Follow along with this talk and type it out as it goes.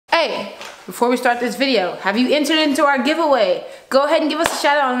Hey, before we start this video, have you entered into our giveaway? Go ahead and give us a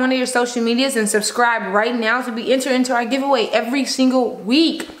shout out on one of your social medias and subscribe right now to be entered into our giveaway every single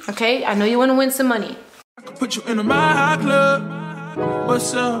week. Okay, I know you want to win some money. I can put you in my club.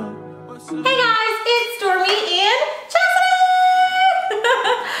 What's up? Hey guys, it's Stormy and Chastity!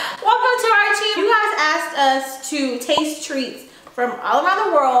 Welcome to our channel. You guys asked us to taste treats from all around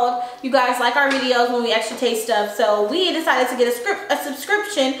the world. You guys like our videos when we actually taste stuff, so we decided to get a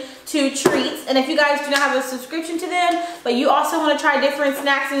subscription to treats. And if you guys do not have a subscription to them, but you also want to try different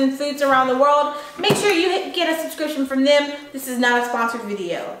snacks and foods around the world, make sure you get a subscription from them. This is not a sponsored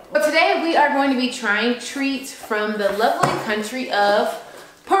video. But today we are going to be trying treats from the lovely country of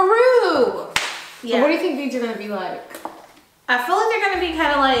Peru. Yeah. So what do you think these are going to be like? I feel like they're going to be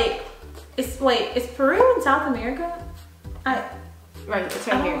kind of like, is Peru in South America? Right, it's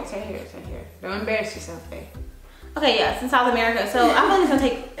right here, it's right here, it's right here. Don't embarrass yourself, babe. Okay, yeah, it's in South America, so I feel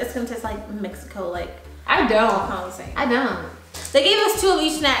like it's gonna taste like Mexico, like. I don't. I don't. They gave us 2 of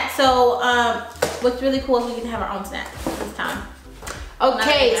each snack, so what's really cool is we can have our own snack this time.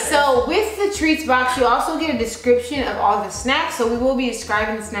 Okay, so with the treats box, you also get a description of all the snacks, so we will be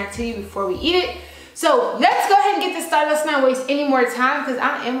describing the snack to you before we eat it. So let's go ahead and get this started. Let's not waste any more time because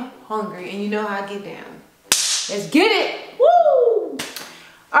I am hungry and you know how I get down. Let's get it. Woo!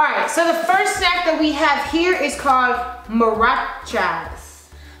 All right, so the first snack that we have here is called marachas.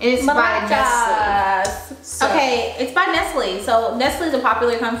 And it's by Nestle. So. Okay, it's by Nestle. So Nestle is a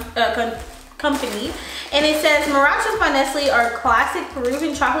popular company. And it says marachas by Nestle are classic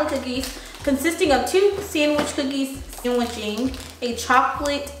Peruvian chocolate cookies consisting of 2 sandwich cookies sandwiching a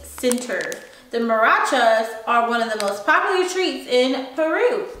chocolate center. The marachas are one of the most popular treats in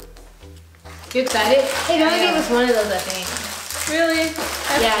Peru. You excited? Hey, they only gave us one of those, I think. Really?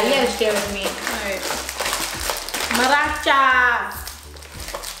 Yeah, you gotta share with me. Alright. Marachas.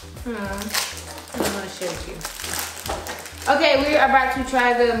 I don't want to share with you. Okay, we are about to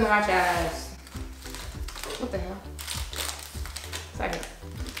try the marachas. What the hell? Sorry.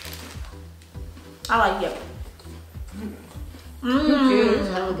 I like it. It's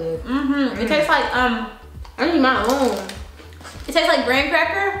hella good. It tastes like I need my own. It tastes like graham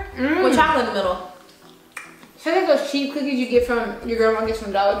cracker with chocolate in the middle. It's like those cheap cookies you get from your grandma gets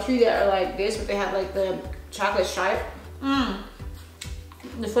from Dollar Tree that are like this, but they have like the chocolate stripe.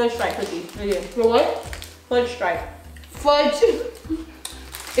 The fudge stripe cookie. Yeah. The what? Fudge stripe. Fudge.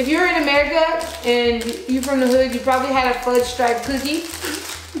 If you're in America and you're from the hood, you probably had a fudge stripe cookie.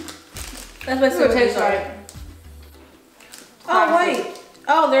 That's what it tastes like. Oh wait.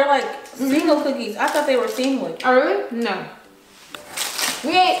 Oh, they're like single cookies. I thought they were sandwich. Oh really? No.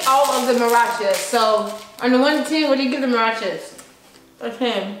 We ate all of the marachas, so on the 1 to 10, what do you give the marachas? A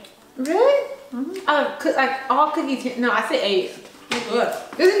 10. Really? Like all cookies, no, I said 8. They're good.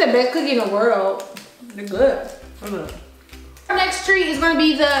 This is the best cookie in the world. They're good. Our next treat is going to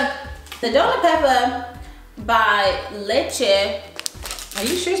be the Dona Peppa by Leche. Are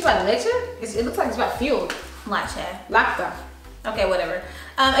you sure it's by Leche? It looks like it's by Fuel. Leche. Lacta. Okay, whatever.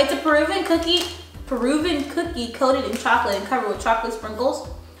 It's a Peruvian cookie coated in chocolate and covered with chocolate sprinkles.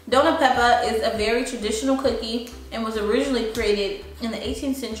 Dona Peppa is a very traditional cookie and was originally created in the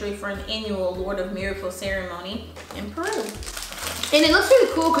 18th century for an annual Lord of Miracles ceremony in Peru. And it looks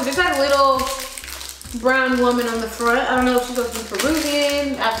really cool because there's like a little brown woman on the front. I don't know if she's supposed to be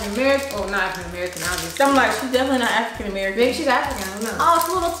Peruvian, African American. Oh, not African American, obviously. I'm like, she's definitely not African American. Maybe she's African, I don't know. Oh, it's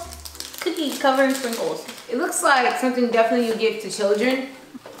a little cookie covered in sprinkles. It looks like something definitely you give to children.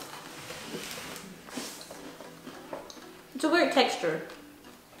 It's a weird texture.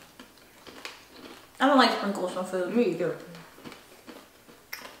 I don't like sprinkles on food. Me either.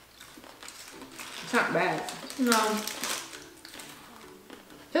 It's not bad. No.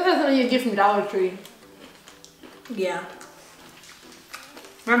 Feels like something you get from Dollar Tree. Yeah.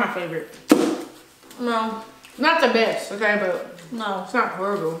 Not my favorite. No. Not the best, okay, but no, it's not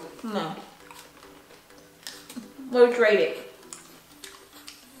horrible. No. What would you rate it?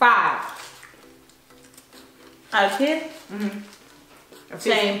 5. Out of 10?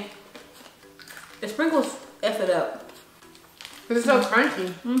 Same. The sprinkles F it up. Cause it's so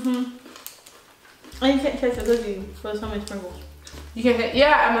crunchy. And you can't taste the cookie for so many sprinkles. You can,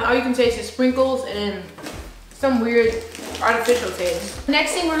 yeah, I mean, all you can taste is sprinkles and some weird artificial taste.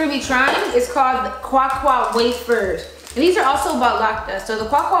 Next thing we're gonna be trying is called the COCKROACH wafers. And these are also by Lacta. So the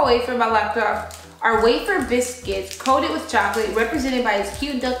COCKROACH wafer by Lacta are wafer biscuits coated with chocolate represented by its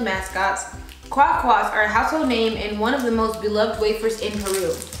cute duck mascots. COCKROACH are a household name and one of the most beloved wafers in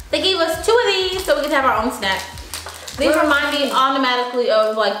Peru. They gave us 2 of these so we can have our own snack. These remind me automatically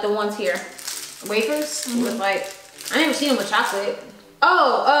of like the ones here. Wafers with like, I never seen them with chocolate.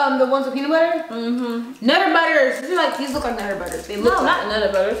 Oh, the ones with peanut butter? Mm-hmm. Nutter butters. I feel like these look like Nutter butters. They look no, like not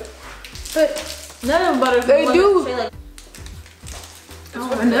Nutter butters. But Nutter butters. they do. Like,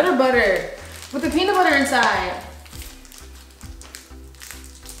 oh, Nutter butter with the peanut butter inside.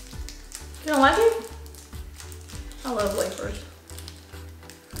 You don't like it? I love wafers.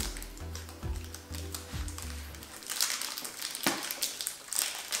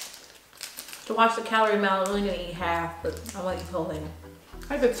 To watch the calorie amount, I'm only gonna eat half, but I want to eat the whole thing.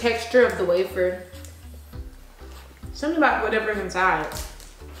 I like the texture of the wafer. Something about whatever's inside.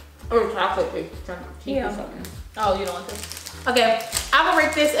 Or chocolate. Yeah. Something. Oh, you don't want this? Okay, I would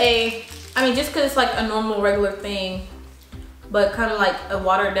rate this I mean, just because it's like a normal, regular thing, but kind of like a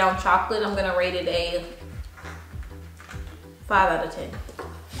watered down chocolate, I'm gonna rate it a 5 out of 10.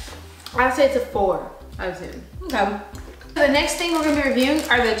 I'd say it's a 4 out of 10. Okay. The next thing we're gonna be reviewing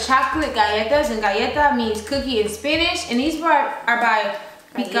are the chocolate galletas, and galleta means cookie in Spanish, and these are by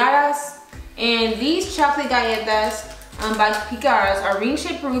Picaras. And these chocolate galletas by Picaras are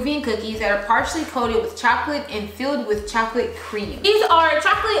ring-shaped Peruvian cookies that are partially coated with chocolate and filled with chocolate cream. These are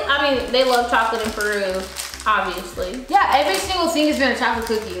chocolate, I mean, they love chocolate in Peru, obviously. Yeah, every single thing has been a chocolate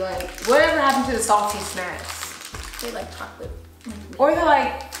cookie. Like, whatever happened to the salty snacks? They like chocolate. Or they're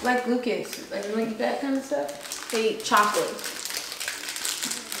like Lucas, like that kind of stuff. They eat chocolate.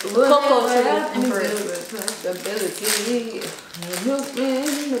 Cocoa in Peru.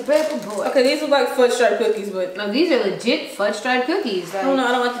 Okay, these look like fudge stripe cookies, but no, these are legit fudge stripe cookies. Like, I don't know,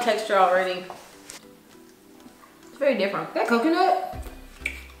 I don't like the texture already. It's very different. That coconut?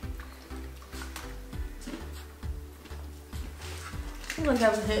 I like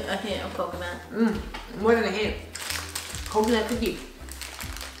that was a hint of coconut. More than a hint. Coconut cookie.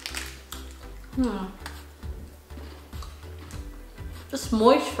 It's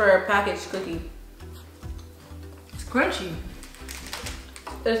moist for a packaged cookie. It's crunchy.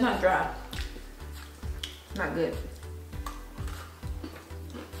 But it's not dry. Not good.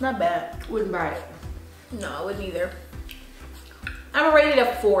 Not bad. Wouldn't buy it. No, I wouldn't either. I'm gonna rate it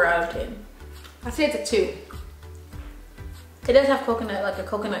a 4 out of 10. I'd say it's a 2. It does have coconut, like a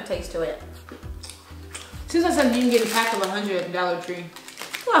coconut taste to it. Seems like something you can get in a pack of 100 at the Dollar Tree.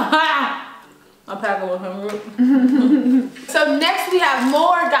 A pack of 100. So next we have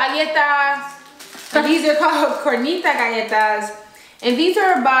more galletas. These are called cornita galletas. And these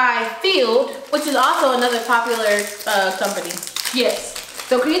are by Field, which is also another popular company. Yes.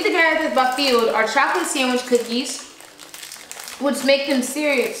 So cornita galletas by Field are chocolate sandwich cookies, which make them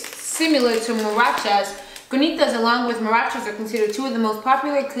similar to marachas. Cornitas along with marachas are considered 2 of the most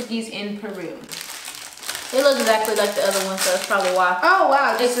popular cookies in Peru. They look exactly like the other ones, so that's probably why. Oh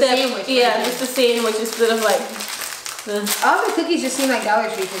wow, just a sandwich. Yeah, just a sandwich instead of like all the cookies just seem like Dollar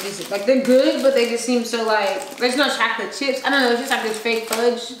Tree cookies. Like they're good, but they just seem so like there's no chocolate chips. I don't know, it's just like this fake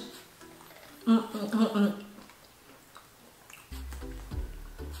fudge.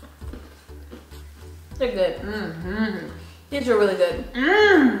 They're good. These are really good.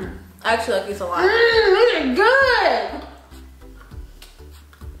 I actually like these a lot. These are good.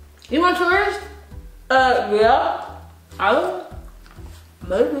 You want yours? Yeah. I don't.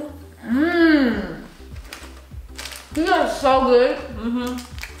 Maybe. These are so good.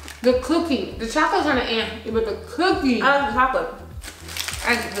 The cookie, the chocolate's on the end, but the cookie. I like the chocolate. I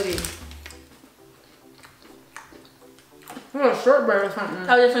like the cookie. It's a shortbread or something. I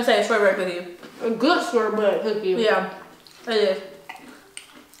was just gonna say a shortbread cookie. A good shortbread cookie. Yeah, it is.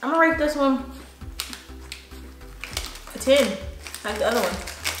 I'm gonna rate this one a 10, like the other one.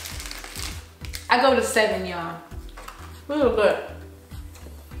 I go to 7, y'all. These are good.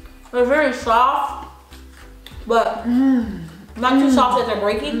 They're very soft, but not too soft that they're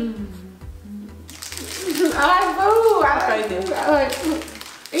breaking. I like food. I like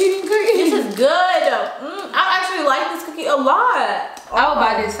eating cookies. This is good. I actually like this cookie a lot. I would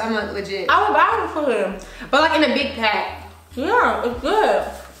buy this. I'm like legit. I would buy this for him. But like in a big pack. Yeah, it's good.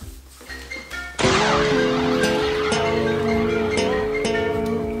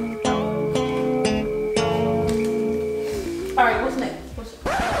 All right, what's next?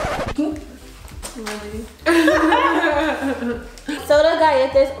 Soda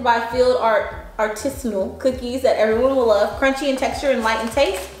galletas by Field are artisanal cookies that everyone will love, crunchy in texture and light in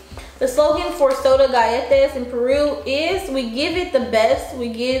taste. The slogan for soda galletas in Peru is, we give it the best, we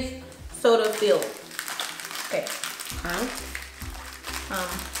give soda Field. Okay.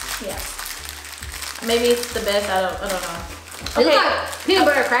 Yeah. Maybe it's the best, I don't know. Okay. Like peanut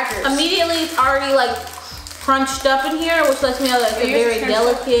butter crackers. Immediately it's already like crunched up in here, which lets me know that it's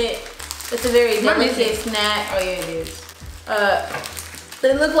a very delicate, snack. Oh yeah, it is.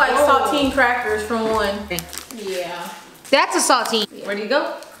 They look like saltine crackers from one. Yeah. That's a saltine. Where do you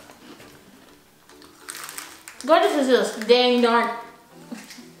go? Gorgeous is this dang darn.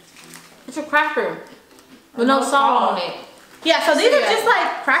 It's a cracker with no salt on it. Yeah, so these are just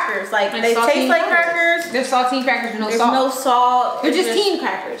like crackers. Like they taste like crackers. They're saltine crackers with no salt. There's no salt. They're just teen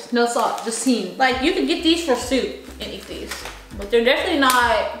crackers. No salt, just teen. Like you could get these for soup and eat these, but they're definitely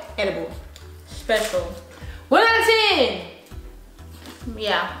not edible. Special. 1 out of 10.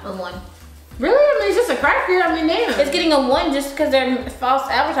 Yeah, a 1. Really? I mean, it's just a cracker. I mean, damn. It's getting a 1 just because they're false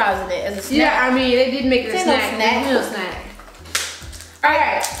advertising it as a snack. Yeah, I mean, they did make it a snack. No snack.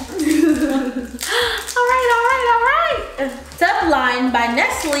 Alright. Alright. Subline by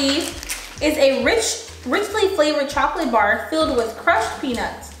Nestle is a richly flavored chocolate bar filled with crushed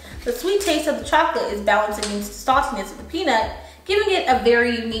peanuts. The sweet taste of the chocolate is balanced against the saltiness of the peanut, giving it a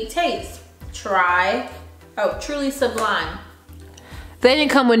very unique taste. Try. Oh, truly sublime. They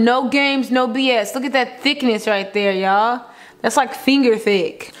didn't come with no games, no BS. Look at that thickness right there, y'all. That's like finger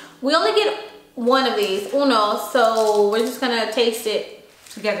thick. We only get one of these, uno, so we're just gonna taste it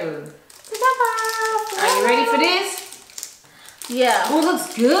together. Are you ready for this? Yeah. Oh, it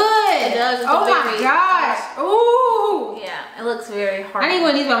looks good. It does. Oh my gosh. Ooh. Yeah, it looks very hard. I need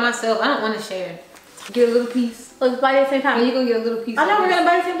one of these by myself. I don't want to share. Get a little piece. Let's bite at the same time. And you're gonna get a little piece. I know we're gonna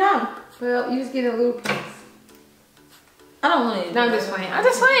bite at the same time. Well, you just get a little piece. I don't want it. No, I'm just playing. I'm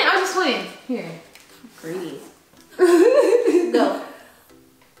just playing. Here. Greedy. Go.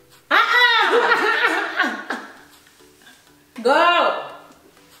 Go.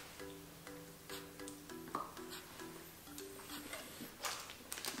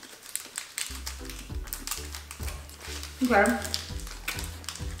 Okay.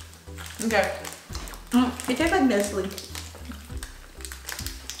 Okay. It tastes like Nestle. It's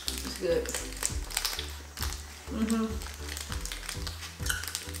good.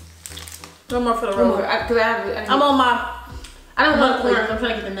 One more for the road. I'm on my. I don't want corn. I'm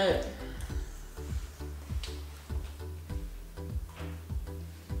trying to get the nut.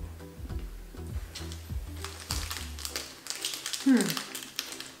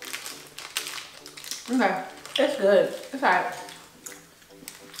 Okay. It's good. It's alright.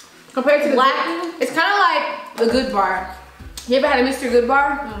 Compared to the black, it's kind of like the Good Bar. You ever had a Mr. Good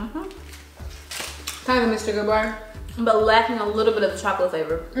Bar? Kind of a Mr. Good Bar. But lacking a little bit of the chocolate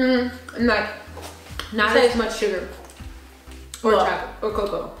flavor. And like, not as much sugar. Or chocolate. Or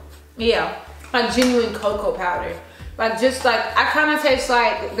cocoa. Yeah. Like genuine cocoa powder. Like just like, I kind of taste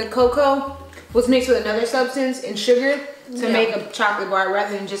like the cocoa was mixed with another substance and sugar to make a chocolate bar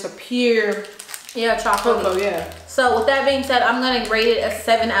rather than just a pure chocolate. Cocoa, yeah. So with that being said, I'm gonna grade it a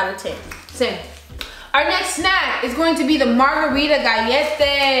 7 out of 10. Same. Our next snack is going to be the margarita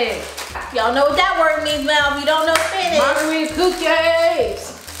galletas. Y'all know what that word means now if you don't know Spanish. Margarita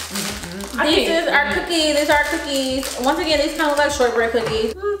cookies. These is our cookies. These are our cookies. Once again, these kind of like shortbread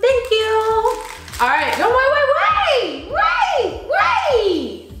cookies. Thank you. All right. No, wait.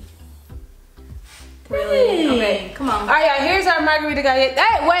 Really? Okay, come on. All right, y'all, here's our margarita galleta.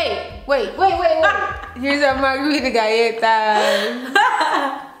 Hey, wait. Here's our margarita galletas.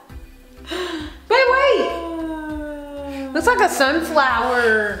 Wait. Looks like a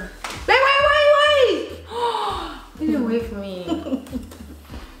sunflower. Wait. Get away from me.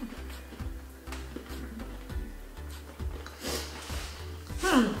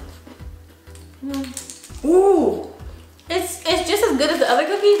 Ooh. It's just as good as the other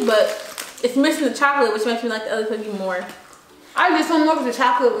cookies, but it's missing the chocolate, which makes me like the other cookie more. I just want more because the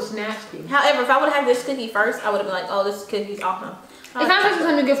chocolate was nasty. However, if I would have had this cookie first, I would have been like, oh, this cookie's awesome. It's not just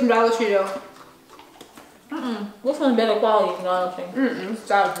something good from Dollar Tree though. This one's better quality than Dollar Tree. It's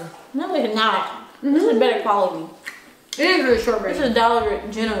Dollar Tree. No, it's not. This is better quality. It is really shortbread. This is Dollar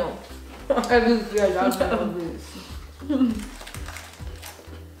General. Dollar Tree.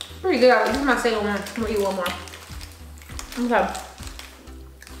 Pretty good. This is my second one. I'm gonna eat one more. Okay.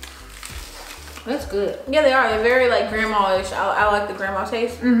 That's good. Yeah, they are. They're very like grandma-ish. I like the grandma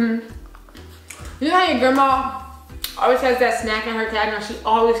taste. You know how your grandma always has that snack in her cabinet? She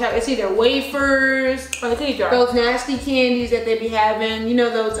always has, it's either wafers or the cookie jar. Those nasty candies that they be having. You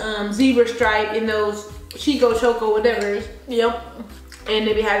know, those zebra stripe and those Chico Choco whatever. Yep. And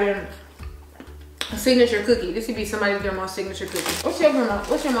they be having a signature cookie. This would be somebody's grandma's signature cookie. What's your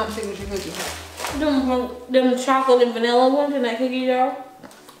mom's signature cookie? Them chocolate and vanilla ones in that cookie jar.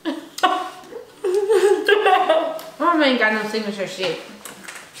 Mom ain't got no signature shit.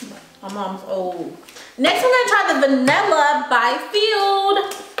 My mom's old. Next, we're gonna try the Vanilla by Field.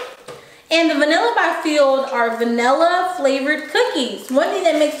 And the Vanilla by Field are vanilla flavored cookies. One thing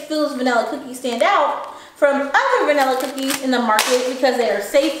that makes Field's vanilla cookies stand out from other vanilla cookies in the market because they are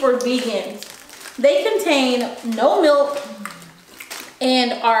safe for vegans. They contain no milk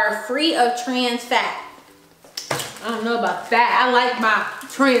and are free of trans fat. I don't know about that. I like my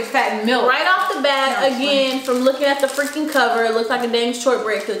trans fat milk. Right off the bat, again, from looking at the freaking cover, it looks like a dang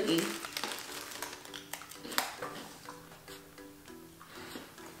shortbread cookie.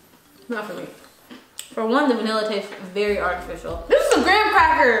 Not for me. For one, the vanilla tastes very artificial. This is a graham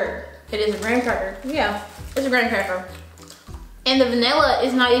cracker. It is a graham cracker. Yeah, it's a graham cracker. And the vanilla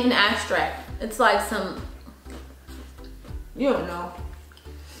is not even extract. It's like some... You don't know.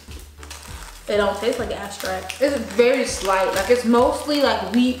 It don't taste like extract. It's very slight. Like it's mostly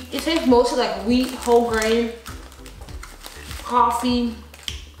like wheat. It tastes mostly like wheat, whole grain, coffee,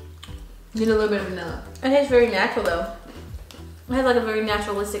 then a little bit of vanilla. It tastes very natural though. It has like a very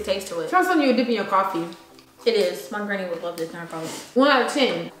naturalistic taste to it. Sounds like you would dip in your coffee. It is. My granny would love this in her coffee. 1 out of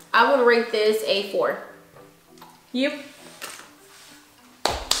 10. I would rate this a 4. Yep.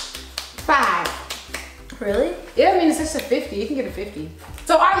 5. Really? Yeah, I mean, it's just a 50. You can get a 50.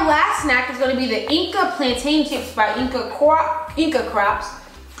 So our last snack is going to be the Inca Plantain Chips by Inca Crops.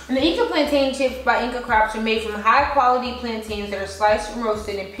 And the Inca Plantain Chips by Inca Crops are made from high quality plantains that are sliced and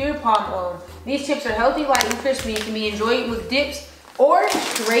roasted in pure palm oil. These chips are healthy, light, and crispy and can be enjoyed with dips or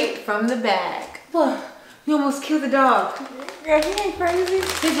straight from the bag. Whoa, you almost killed the dog. Girl, he ain't crazy.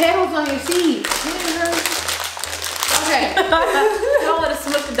 His head was on your seat. Okay. I don't want to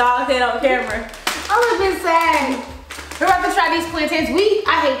smush the dog's head on camera. I would have been sad. We're about to try these plantains.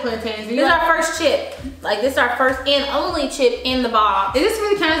 I hate plantains. This is our first chip. Like this is our first and only chip in the box. Is this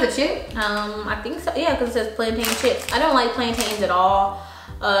really kind of a chip? I think so. Yeah, because it says plantain chips. I don't like plantains at all.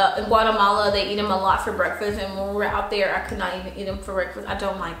 In Guatemala, they eat them a lot for breakfast, and when we were out there, I could not even eat them for breakfast. I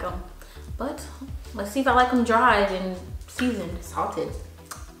don't like them. But let's see if I like them dried and seasoned, salted.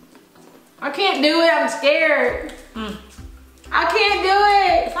 I can't do it. I'm scared. I can't do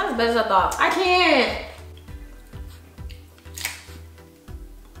it. It's not as bad as I thought. I can't.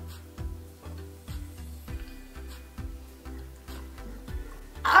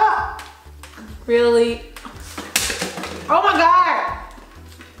 Really? Oh my God.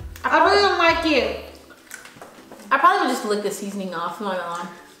 I really don't like it. I probably would just lick the seasoning off, I'm not gonna lie.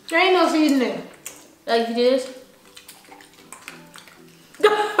 There ain't no seasoning. Like you do this?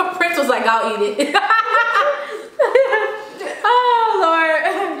 Prince was like, I'll eat it. Oh Lord.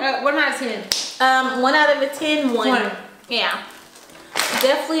 1 out of 10. 1 out of a 10, 1. Yeah.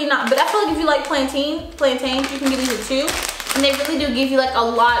 Definitely not, but I feel like if you like plantains, you can get these a 2. And they really do give you like a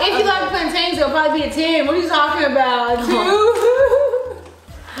lot. If you like plantains, it'll probably be a 10. What are you talking about? 2?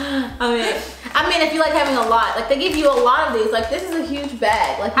 I mean, if you like having a lot, like they give you a lot of these. Like this is a huge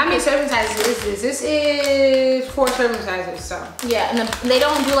bag. Like how many serving sizes is this? This is 4 serving sizes. So yeah, and they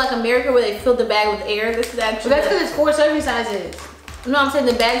don't do like America where they fill the bag with air. This is actually. But that's because it's 4 serving sizes. No, I'm saying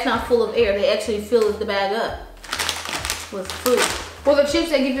the bag's not full of air. They actually fill the bag up with food. Well, the chips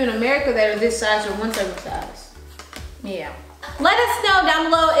they give you in America that are this size are 1 serving size. Yeah. Let us know down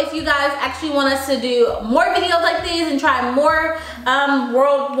below if you guys actually want us to do more videos like these and try more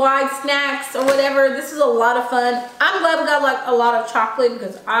worldwide snacks or whatever. This is a lot of fun. I'm glad we got like a lot of chocolate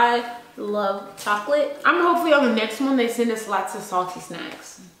because I love chocolate. I'm hopefully on the next one they send us lots of salty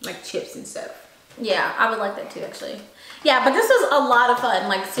snacks like chips and stuff. Yeah, I would like that too actually. Yeah, but this was a lot of fun,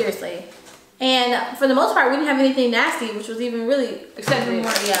 like seriously. And for the most part, we didn't have anything nasty, which was even really except for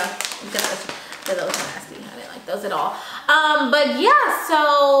more, yeah, except for those nasty. I didn't like those at all. But yeah,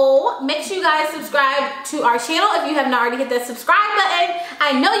 so make sure you guys subscribe to our channel if you have not already hit that subscribe button.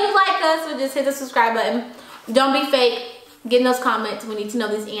 I know you like us, so just hit the subscribe button. Don't be fake. Get in those comments. We need to know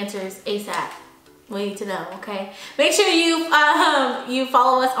these answers ASAP. We need to know, okay? Make sure you you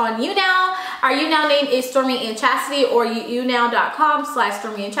follow us on YouNow. Our YouNow name is Stormy and Chastity, or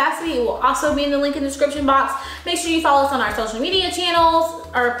younow.com/Stormy and Chastity. It will also be in the link in the description box. Make sure you follow us on our social media channels,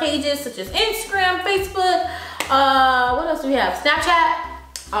 our pages such as Instagram, Facebook. What else do we have? Snapchat.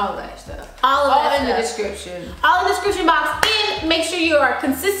 All that stuff. All in the description. All in the description box. And make sure you are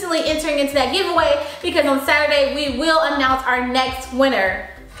consistently entering into that giveaway because on Saturday we will announce our next winner.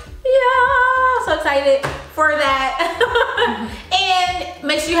 Yeah, so excited for that. And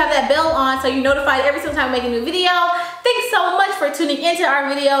make sure you have that bell on so you're notified every single time we make a new video. Thanks so much for tuning into our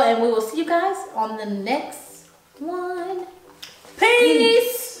video, and we will see you guys on the next one.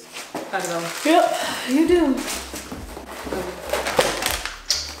 Peace. Gotta go. Yep, you do.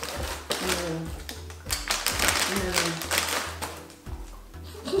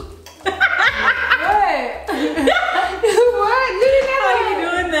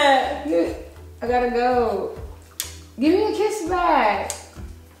 I gotta go. Give me a kiss back.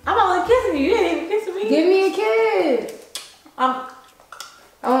 I'm only kissing you. You ain't even kissing me. Give me a kiss.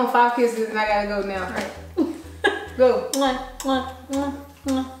 I want 5 kisses and I gotta go now. All right. Go. Mwah, mwah, mwah,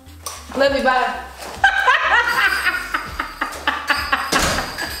 mwah. Love you, bye.